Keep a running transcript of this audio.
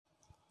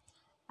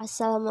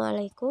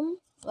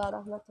Assalamualaikum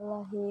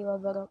warahmatullahi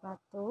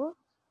wabarakatuh.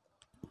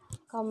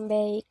 Come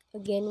back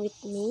again with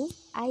me,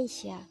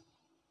 Aisyah.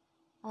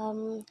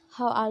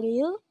 How are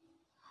you?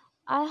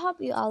 I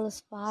hope you all is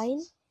fine.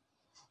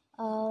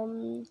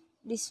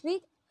 This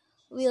week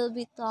we'll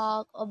be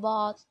talk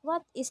about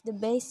what is the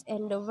best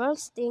and the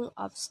worst thing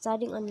of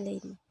studying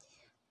online.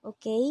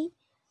 Okay.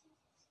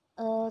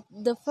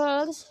 The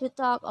first we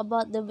talk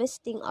about the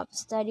best thing of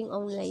studying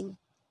online.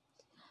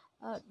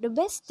 The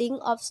best thing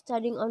of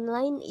studying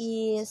online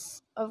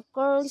is, of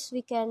course,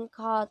 we can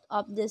cut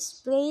off the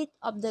spread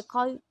of the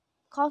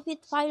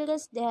COVID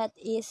virus that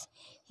is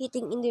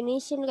hitting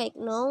Indonesia right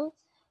now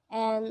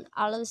and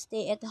allow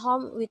stay at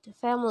home with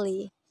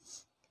family.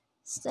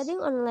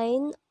 Studying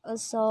online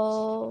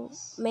also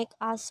make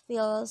us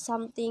feel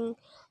something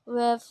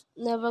we've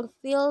never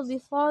feel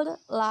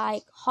before,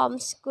 like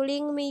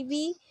homeschooling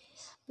maybe,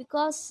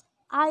 because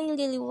I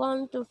really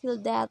want to feel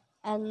that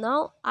and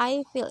now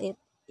I feel it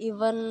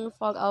even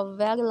for a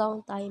very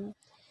long time.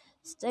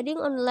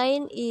 Studying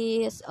online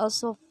is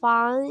also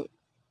fun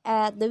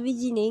at the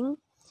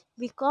beginning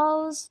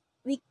because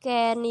we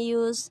can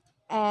use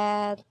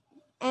and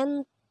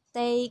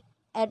take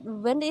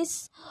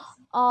advantage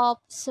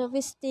of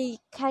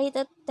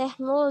sophisticated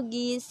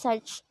technologies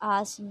such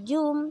as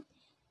Zoom,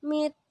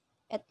 Meet,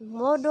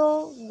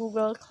 Edmodo,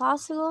 Google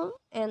Classroom,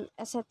 and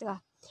etc.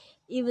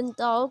 Even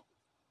though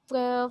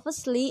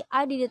previously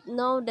I didn't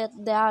know that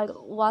there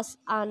was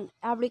an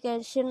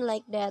application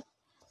like that.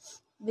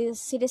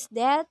 Besides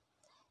that,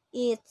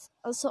 it's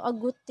also a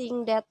good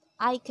thing that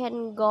I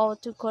can go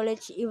to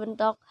college even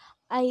though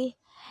I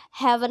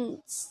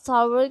haven't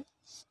showered,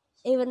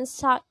 even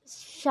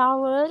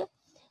showered,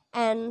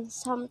 and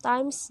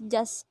sometimes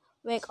just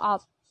wake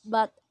up.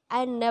 But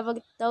I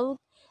never took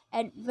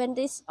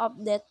advantage of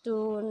that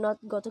to not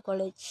go to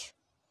college.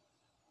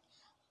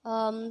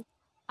 Um,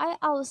 I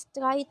always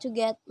try to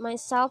get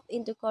myself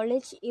into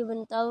college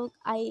even though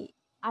I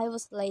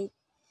was late.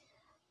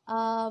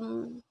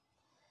 Um,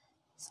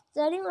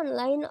 Studying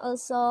online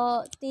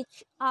also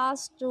teach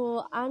us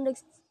to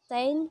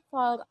understand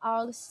for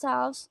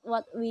ourselves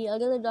what we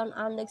really don't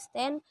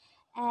understand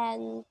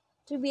and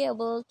to be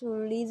able to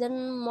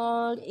listen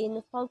more in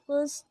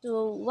focus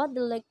to what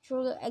the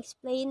lecturer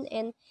explained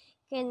and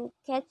can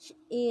catch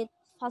it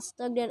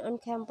faster than on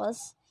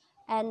campus,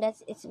 and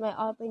that's it's my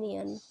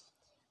opinion.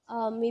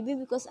 Maybe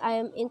because I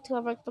am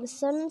introvert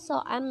person,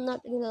 so I'm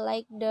not really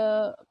like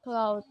the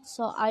crowd,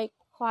 so I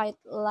quite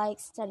like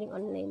studying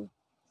online.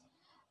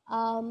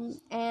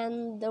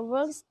 And the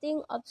worst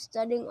thing of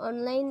studying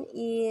online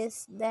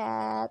is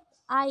that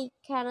I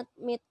cannot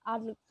meet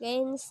other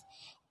friends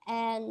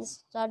and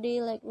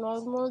study like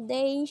normal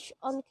days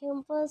on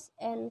campus.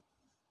 And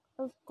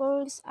of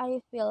course, I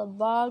feel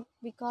bored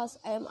because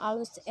I am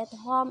always at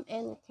home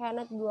and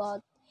cannot go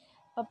out.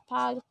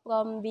 Apart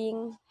from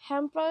being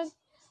hampered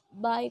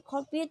by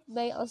COVID,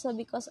 but also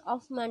because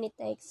of money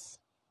tax.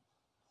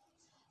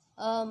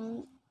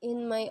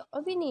 In my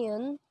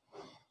opinion,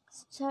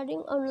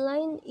 studying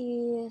online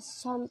is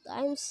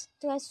sometimes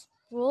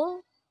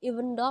stressful,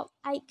 even though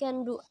I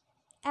can do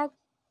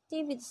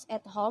activities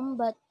at home,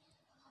 but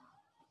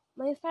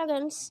my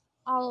parents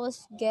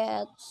always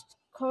get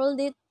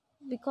scolded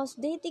because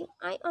they think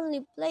I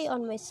only play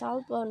on my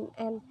cell phone,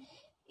 and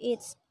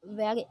it's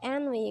very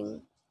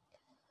annoying.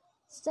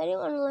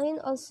 Studying online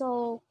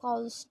also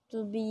calls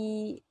to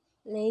be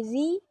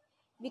lazy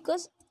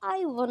because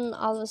I won't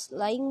always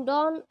lying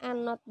down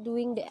and not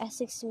doing the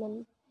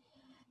assessment.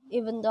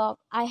 Even though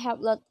I have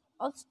lot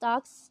of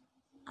tasks,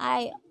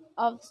 I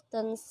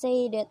often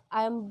say that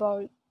I am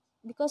bored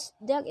because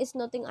there is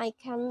nothing I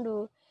can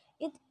do.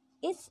 It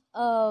is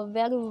a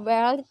very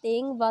rare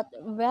thing, but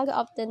very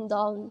often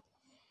done.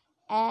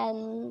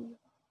 And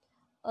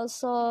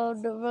also,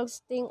 the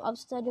worst thing of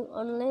studying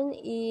online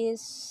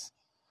is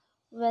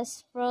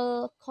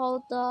Westphal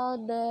quota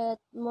that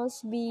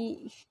must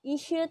be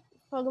issued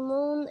for the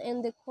moon,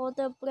 and the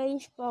quota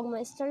price for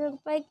my starter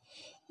pack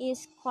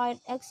is quite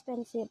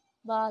expensive.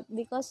 But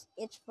because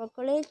it's for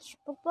college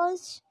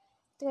purpose,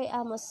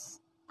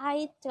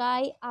 I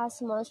try as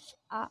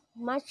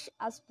much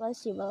as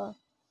possible.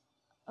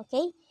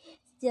 Okay,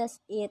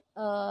 just it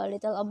a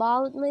little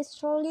about my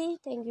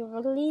story. Thank you for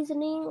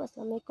listening.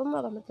 Wassalamualaikum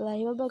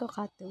warahmatullahi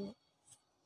wabarakatuh.